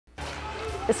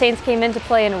The Saints came into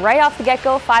play, and right off the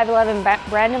get-go, 5'11"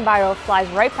 Brandon Byro flies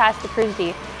right past the Crew's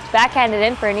D, backhanded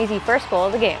in for an easy first goal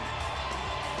of the game.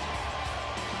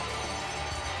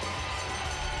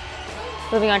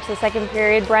 Moving on to the second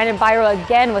period, Brandon Byro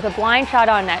again with a blind shot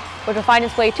on net, which will find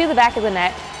its way to the back of the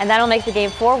net, and that'll make the game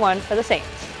 4-1 for the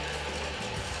Saints.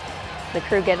 The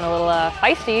Crew getting a little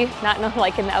feisty, not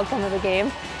liking the outcome of the game.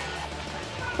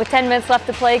 With 10 minutes left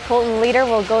to play, Colton Leader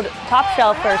will go to top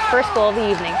shelf for his first goal of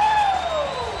the evening.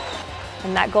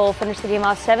 And that goal finished the game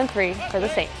off 7-3 for the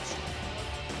Saints.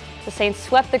 The Saints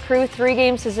swept the Crew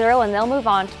 3-0, and they'll move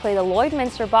on to play the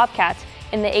Lloydminster Bobcats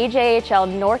in the AJHL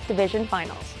North Division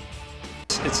Finals.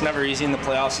 It's never easy in the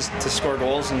playoffs to score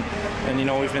goals, and you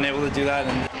know, we've been able to do that,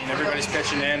 and everybody's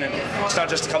pitching in, and it's not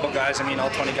just a couple guys. I mean, all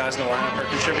 20 guys in the lineup are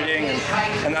contributing,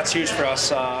 and that's huge for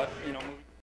us.